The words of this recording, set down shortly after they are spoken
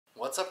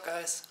What's up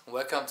guys?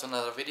 Welcome to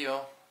another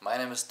video. My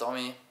name is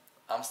Domi.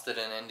 I'm still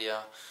in India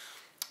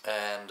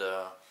and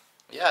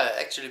yeah, I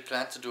actually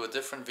planned to do a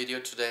different video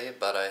today,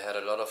 but I had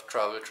a lot of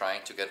trouble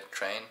trying to get a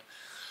train.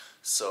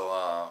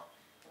 So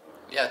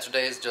yeah,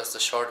 today is just a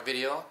short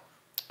video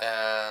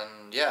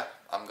and yeah,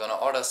 I'm gonna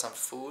order some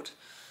food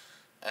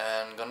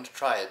and gonna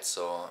try it.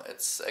 So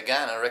it's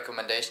again a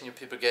recommendation you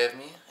people gave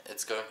me.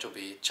 It's going to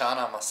be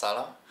Chana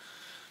Masala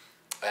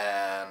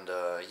and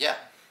yeah.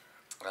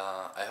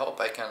 I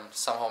hope I can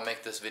somehow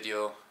make this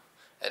video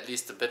at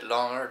least a bit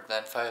longer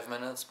than 5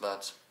 minutes,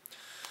 but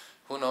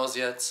who knows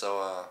yet.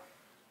 So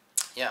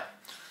yeah,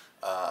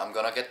 I'm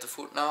gonna get the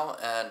food now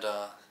and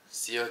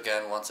see you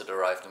again once it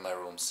arrived in my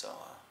room. So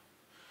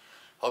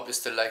hope you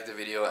still like the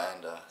video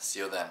and see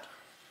you then.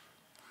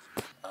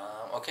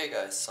 Okay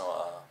guys,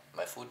 so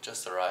my food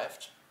just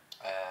arrived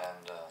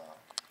and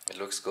it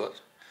looks good.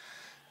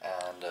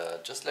 And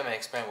just let me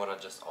explain what I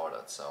just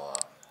ordered. So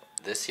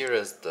this here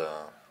is the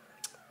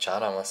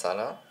Chana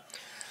Masala,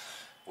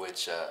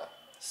 which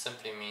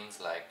simply means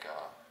like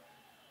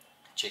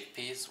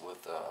chickpeas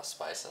with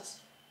spices.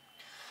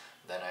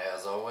 Then I,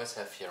 as always,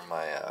 have here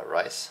my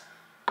rice.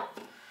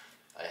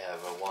 I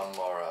have one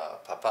more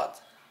papat,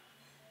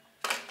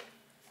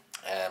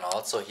 and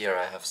also here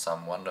I have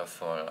some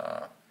wonderful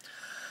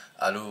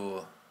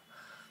aloo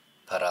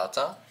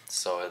paratha.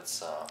 So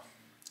it's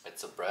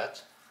a bread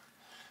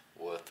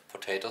with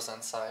potatoes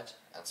inside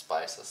and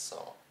spices.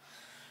 So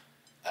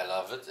I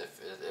love it.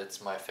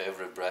 It's my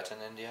favorite bread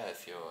in India.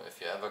 If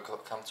you ever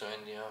come to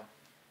India,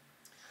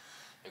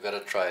 you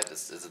gotta try it.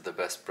 It's the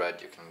best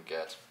bread you can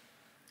get.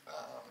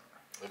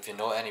 If you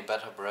know any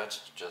better bread,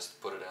 just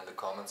put it in the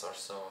comments or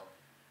so.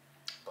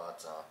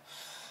 But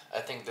I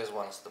think this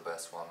one is the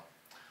best one.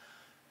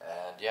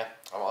 And yeah,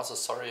 I'm also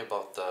sorry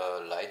about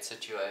the light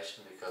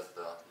situation because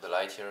the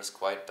light here is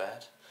quite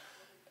bad.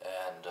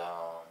 And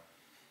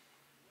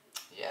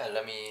yeah,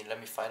 let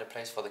me find a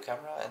place for the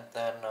camera and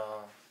then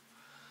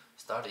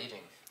start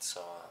eating.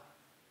 So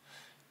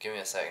give me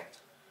a second.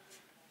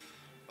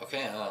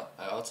 Okay,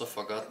 I also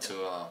forgot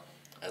to,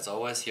 as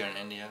always here in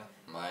India,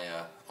 my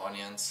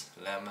onions,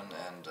 lemon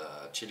and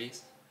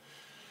chilies.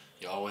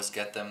 You always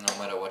get them no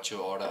matter what you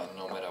order and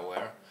no matter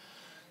where.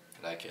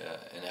 Like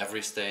in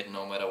every state,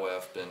 no matter where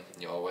I've been,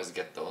 you always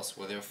get those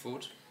with your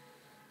food.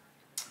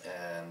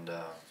 And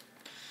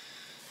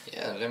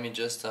yeah, let me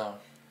just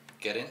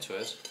get into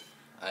it.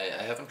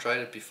 I haven't tried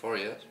it before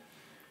yet,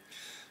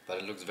 but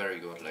it looks very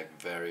good, like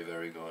very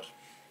good.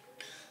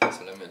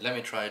 So let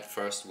me try it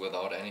first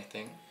without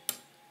anything,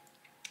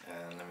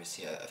 and let me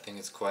see. I think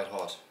it's quite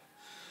hot.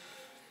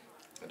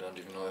 I don't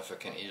even know if I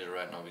can eat it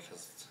right now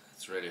because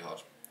it's really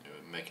hot. You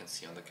may can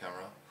see on the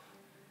camera.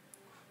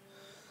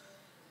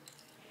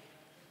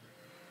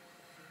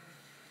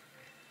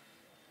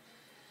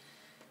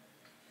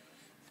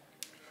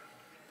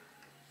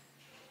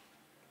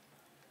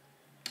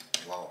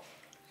 Wow,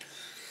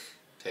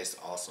 tastes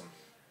awesome.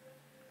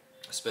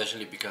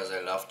 Especially because I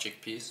love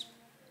chickpeas.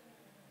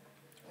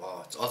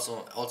 Wow, it's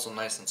also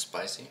nice and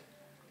spicy.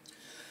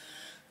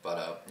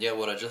 But yeah,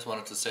 what I just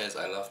wanted to say is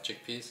I love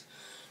chickpeas.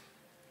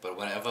 But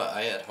whenever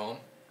I at home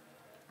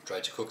try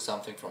to cook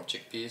something from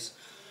chickpeas,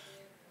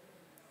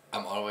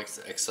 I'm always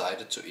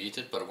excited to eat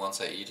it. But once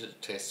I eat it,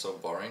 it tastes so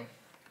boring.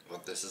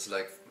 But this is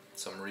like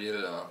some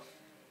real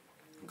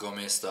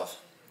gourmet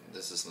stuff.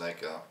 This is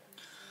like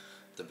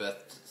the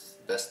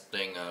best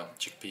thing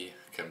chickpea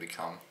can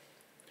become.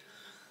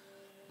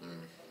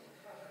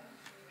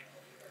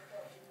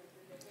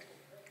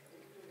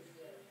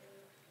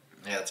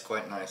 Yeah, it's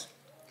quite nice.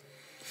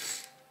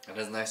 It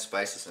has nice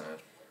spices in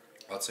it.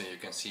 Also, you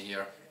can see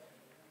here,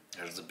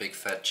 there's a big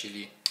fat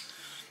chili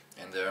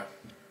in there,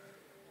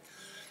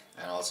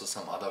 and also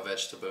some other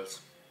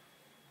vegetables.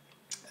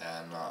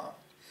 And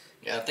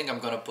yeah, I think I'm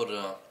gonna put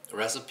a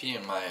recipe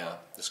in my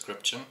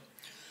description,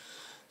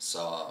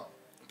 so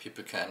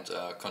people can't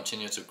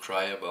continue to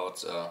cry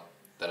about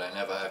that I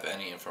never have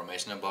any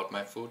information about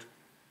my food.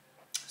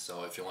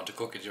 So if you want to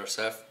cook it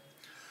yourself,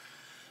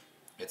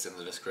 it's in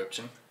the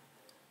description.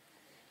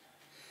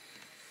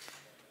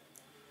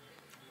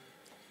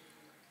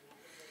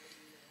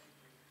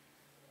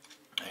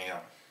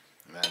 Yeah,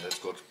 man, that's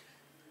good.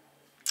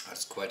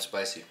 That's quite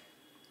spicy.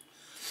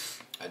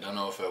 I don't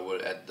know if I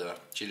will add the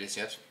chilies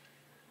yet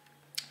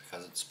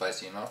because it's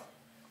spicy enough.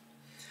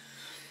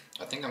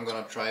 I think I'm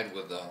gonna try it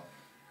with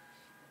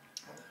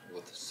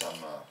some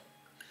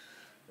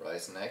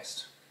rice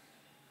next.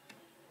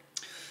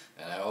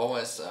 And I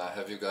always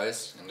have you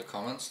guys in the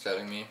comments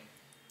telling me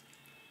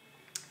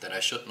that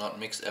I should not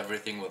mix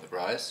everything with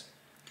rice.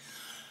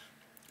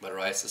 But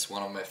rice is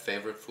one of my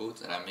favorite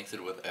foods and I mix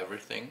it with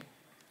everything.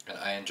 And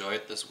I enjoy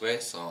it this way,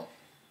 so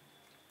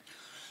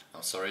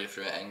I'm sorry if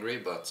you're angry,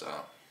 but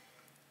I'm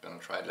gonna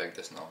try it like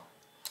this now.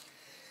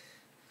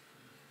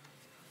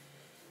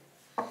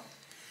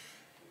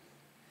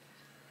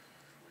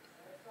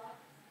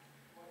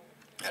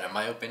 And in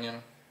my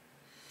opinion,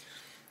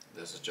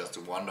 this is just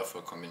a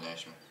wonderful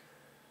combination.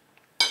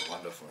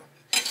 Wonderful.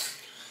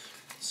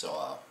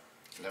 So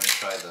let me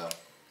try the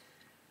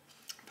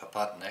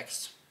papat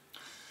next.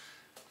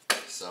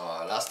 So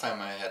last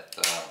time I had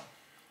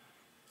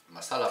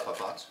masala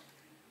papat.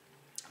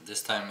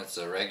 This time it's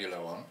a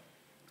regular one.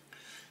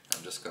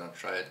 I'm just gonna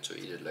try to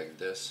eat it like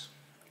this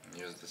and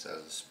use this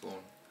as a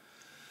spoon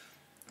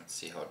and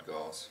see how it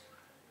goes.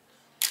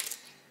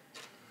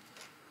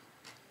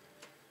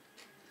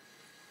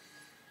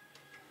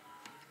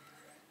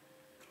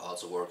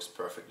 Also works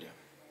perfectly.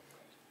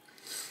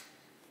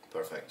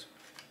 Perfect.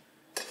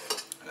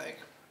 Like,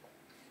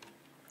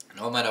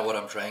 no matter what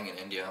I'm trying in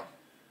India,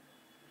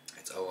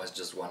 it's always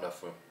just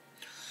wonderful.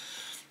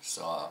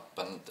 So,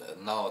 but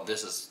now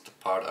this is the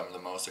part I'm the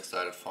most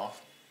excited for.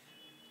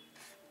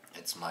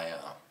 It's my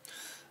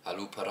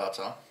aloo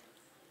paratha.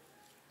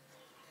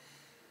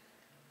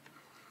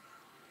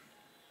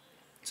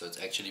 So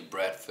it's actually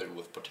bread filled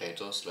with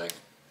potatoes. Like,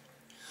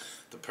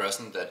 the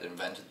person that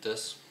invented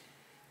this,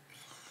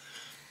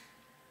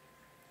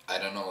 I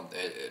don't know,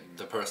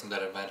 the person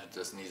that invented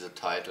this needs a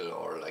title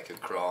or like a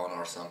crown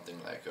or something,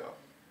 like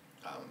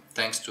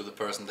thanks to the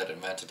person that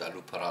invented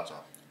aloo paratha.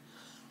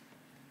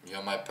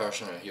 You're my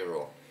personal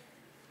hero.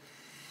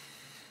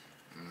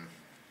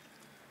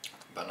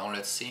 But now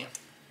let's see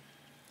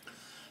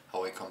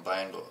how we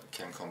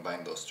can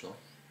combine those two.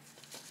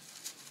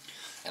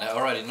 And I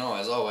already know,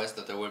 as always,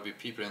 that there will be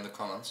people in the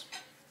comments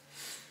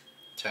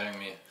telling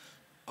me,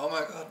 oh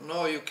my god,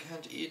 no, you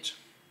can't eat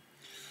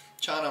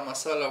Chana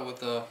Masala with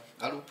the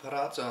aloo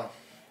paratha.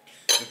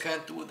 You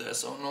can't do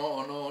this, oh no,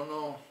 oh no, oh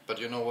no. But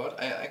you know what,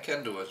 I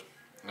can do it,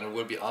 and it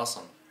will be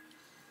awesome.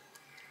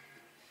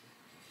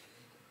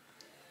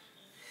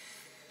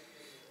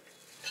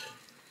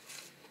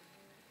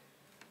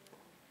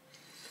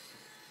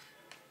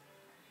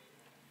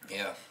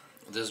 Yeah,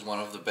 this is one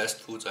of the best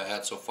foods I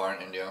had so far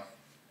in India.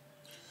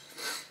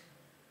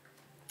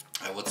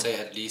 I would say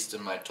at least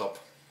in my top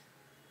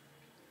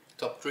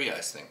 3,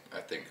 I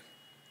think.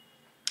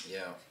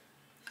 Yeah.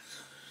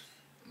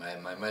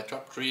 My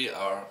top 3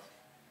 are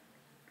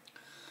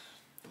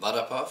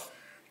vada pav,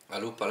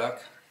 aloo palak,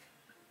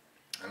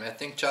 and I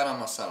think Chana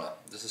Masala.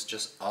 This is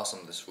just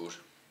awesome, this food.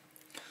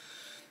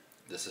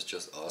 This is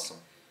just awesome.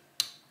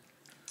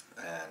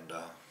 And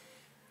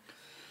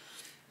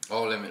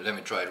oh, let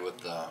me try it with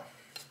the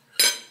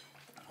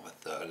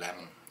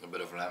lemon, a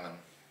bit of lemon,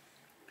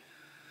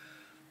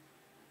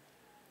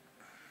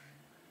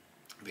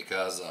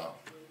 because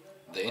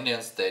the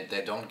Indians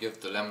they don't give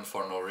the lemon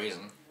for no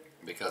reason,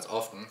 because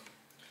often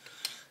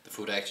the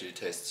food actually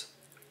tastes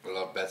a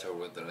lot better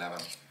with the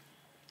lemon.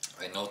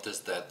 I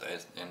noticed that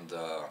in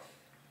the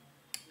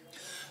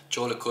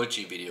Chole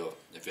Kulchi video.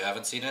 If you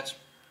haven't seen it,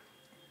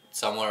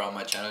 somewhere on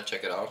my channel,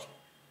 check it out.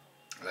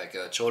 Like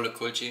Chole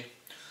Kulchi,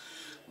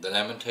 the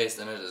lemon taste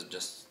in it is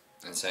just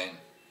insane.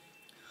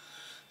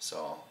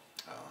 So,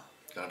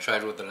 gonna try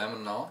it with the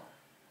lemon now.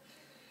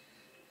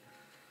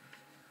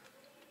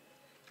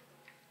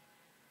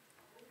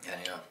 And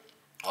yeah,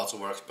 also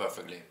works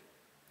perfectly.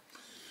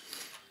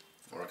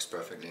 Works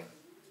perfectly.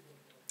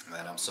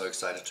 Man, I'm so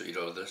excited to eat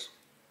all of this.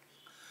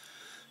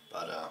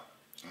 But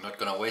I'm not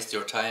gonna waste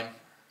your time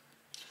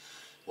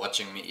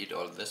watching me eat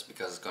all of this,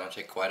 because it's gonna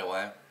take quite a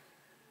while.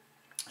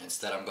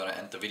 Instead, I'm gonna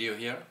end the video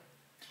here.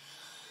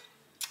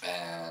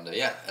 And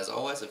yeah, as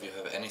always, if you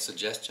have any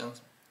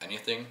suggestions,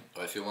 anything,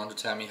 or if you want to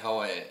tell me how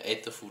I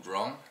ate the food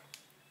wrong,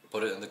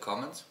 put it in the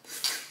comments.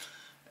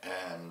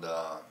 And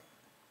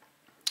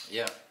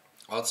yeah,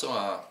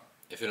 also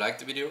if you liked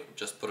the video,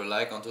 just put a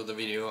like onto the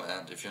video,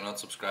 and if you're not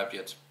subscribed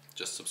yet,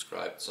 just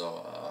subscribe.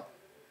 So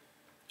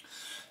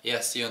yeah,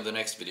 see you in the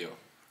next video.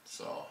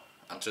 So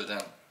until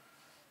then.